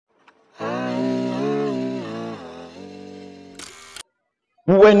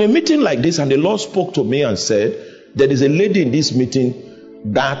We were in a meeting like this, and the Lord spoke to me and said, there is a lady in this meeting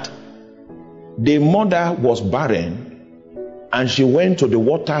that the mother was barren, and she went to the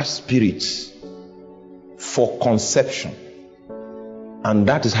water spirits for conception. And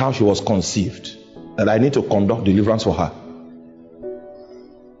that is how she was conceived. That I need to conduct deliverance for her.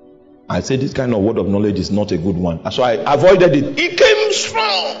 I said this kind of word of knowledge is not a good one. So I avoided it. It came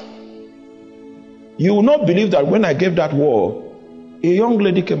strong. You will not believe that when I gave that word, a young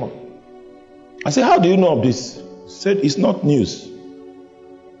lady came up. I said, how do you know of this? She said, it's not news.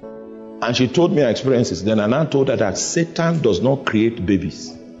 And she told me her experiences. Then I told her that Satan does not create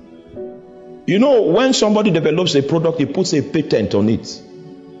babies. You know, when somebody develops a product, he puts a patent on it.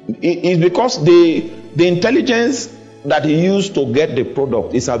 It's because the intelligence that he used to get the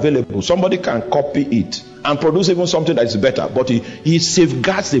product is available. Somebody can copy it and produce even something that is better, but he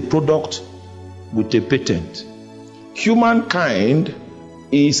safeguards the product with a patent. Humankind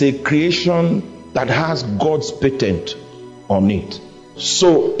is a creation that has God's patent on it.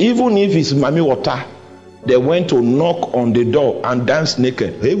 So even if it's Mami Water, they went to knock on the door and dance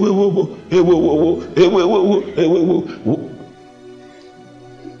naked. Hey, whoa, whoa, whoa, hey, whoa, whoa, whoa, hey, whoa, whoa, whoa, hey, whoa, whoa, whoa.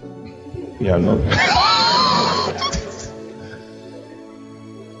 Yeah, no.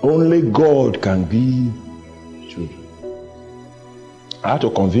 Only God can give children. I had to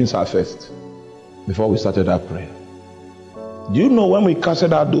convince her first before we started our prayer. Do you know when we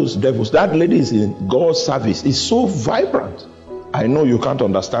casted out those devils, that lady is in God's service. It's so vibrant. I know you can't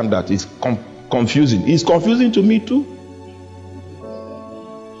understand that. It's confusing. It's confusing to me too.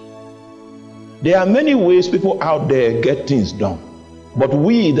 There are many ways people out there get things done. But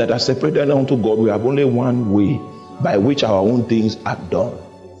we that are separated unto God, we have only one way by which our own things are done.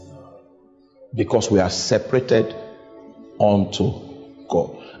 Because we are separated unto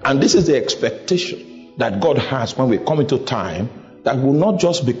God. And this is the expectation that God has when we come into time, that we will not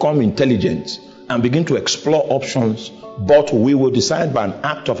just become intelligent and begin to explore options, but we will decide by an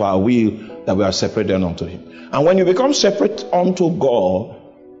act of our will that we are separated unto Him. And when you become separate unto God,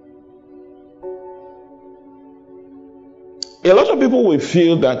 a lot of people will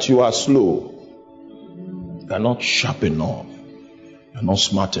feel that you are slow, you are not sharp enough, you are not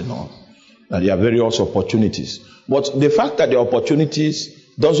smart enough, that there are various opportunities. But the fact that there are opportunities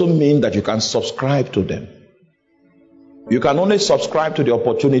doesn't mean that you can subscribe to them. You can only subscribe to the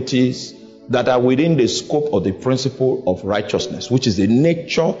opportunities that are within the scope of the principle of righteousness, which is the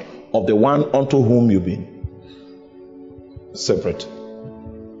nature of the one unto whom you've been separate.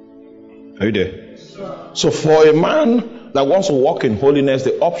 Are you there? So for a man that wants to walk in holiness,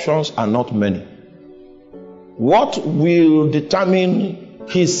 the options are not many. What will determine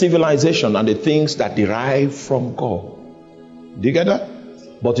his civilization and the things that derive from God? Do you get that?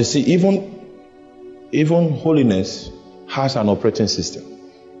 But you see, even holiness has an operating system.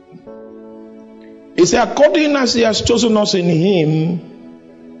 He said, according as He has chosen us in Him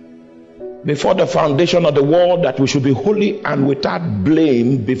before the foundation of the world, that we should be holy and without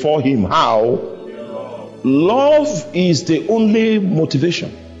blame before Him. How? Love is the only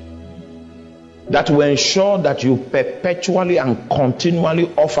motivation that will ensure that you perpetually and continually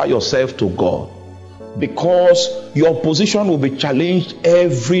offer yourself to God, because your position will be challenged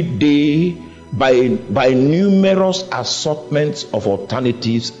every day by numerous assortments of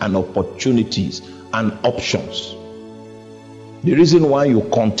alternatives and opportunities and options. The reason why you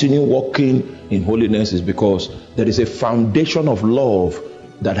continue walking in holiness is because there is a foundation of love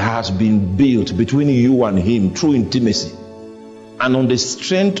that has been built between you and Him through intimacy. And on the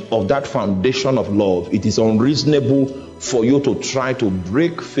strength of that foundation of love, it is unreasonable for you to try to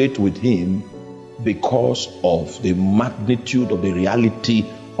break faith with Him because of the magnitude of the reality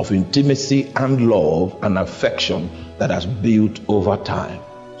of intimacy and love and affection that has built over time.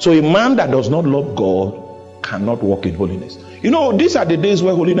 So a man that does not love God cannot walk in holiness. You know, these are the days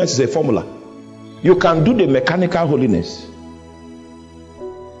where holiness is a formula. You can do the mechanical holiness,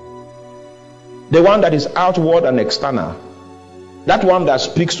 the one that is outward and external, that one that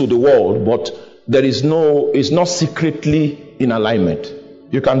speaks to the world, but it's not secretly in alignment.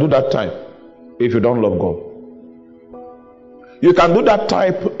 You can do that type if you don't love God. You can do that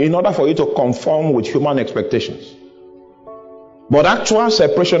type in order for you to conform with human expectations. But actual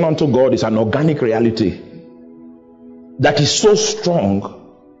separation unto God is an organic reality that is so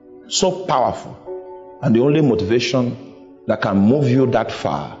strong, so powerful, and the only motivation that can move you that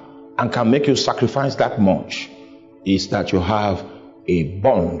far and can make you sacrifice that much is that you have a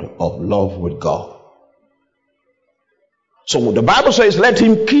bond of love with God. So the Bible says, let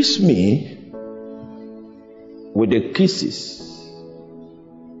him kiss me with the kisses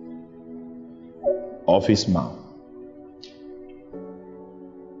of his mouth.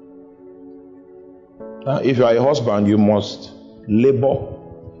 If you are a husband, you must labor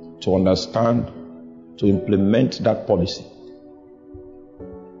to understand, to implement that policy.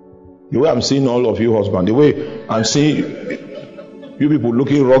 The way I'm seeing all of you husbands, the way I'm seeing you people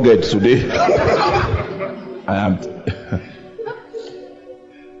looking rugged today, I am.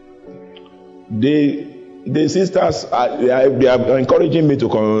 The sisters, they are encouraging me to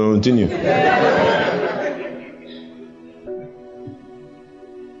continue.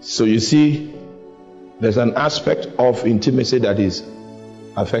 So you see, there's an aspect of intimacy that is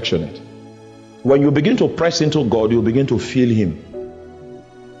affectionate. When you begin to press into God, you begin to feel Him.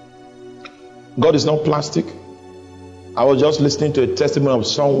 God is not plastic. I was just listening to a testimony of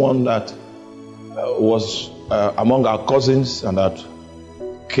someone that was among our cousins and that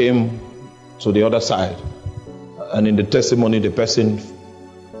came to the other side. And in the testimony, the person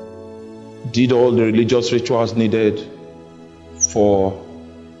did all the religious rituals needed for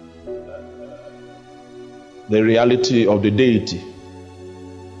the reality of the deity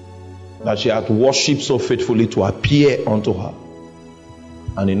that she had worshipped so faithfully to appear unto her.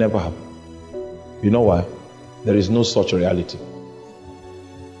 And it never happened. You know why? There is no such reality.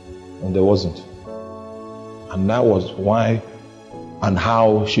 And there wasn't. And that was why and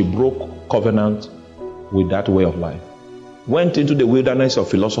how she broke covenant with that way of life. Went into the wilderness of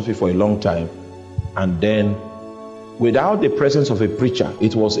philosophy for a long time. And then, without the presence of a preacher,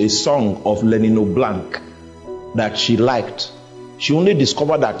 it was a song of Lenino Blanc that she liked. She only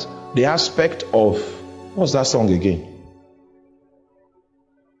discovered that the aspect of, what's that song again?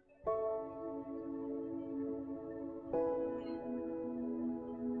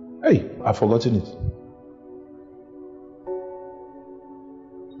 Hey, I've forgotten it.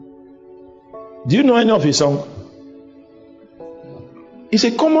 Do you know any of his song? It's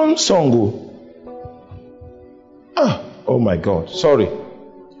a common song. Oh my God, sorry.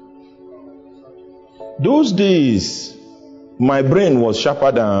 Those days, my brain was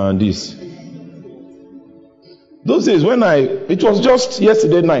sharper than this. Those days when it was just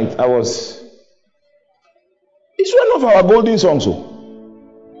yesterday night, it's one of our golden songs.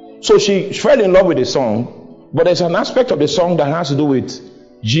 So she fell in love with the song, but there's an aspect of the song that has to do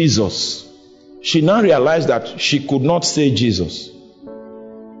with Jesus. She now realized that she could not say Jesus.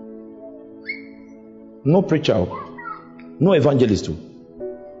 No preacher, no evangelist too.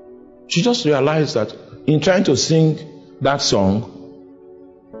 She just realized that in trying to sing that song,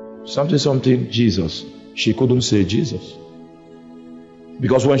 something Jesus, she couldn't say Jesus.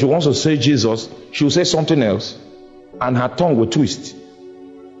 Because when she wants to say Jesus, she will say something else and her tongue will twist.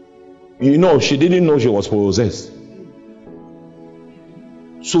 You know, she didn't know she was possessed.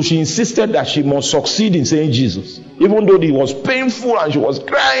 So she insisted that she must succeed in saying Jesus, even though it was painful and she was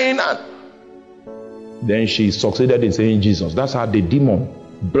crying. And then she succeeded in saying Jesus. That's how the demon,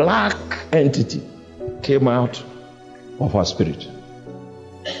 black entity, came out of her spirit.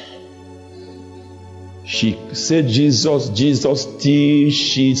 She said Jesus, Jesus, till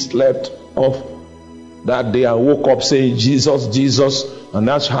she slept off that day and woke up saying Jesus, Jesus. And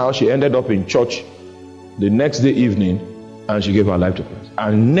that's how she ended up in church the next day evening, and she gave her life to Christ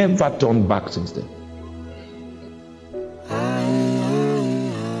and never turned back since then.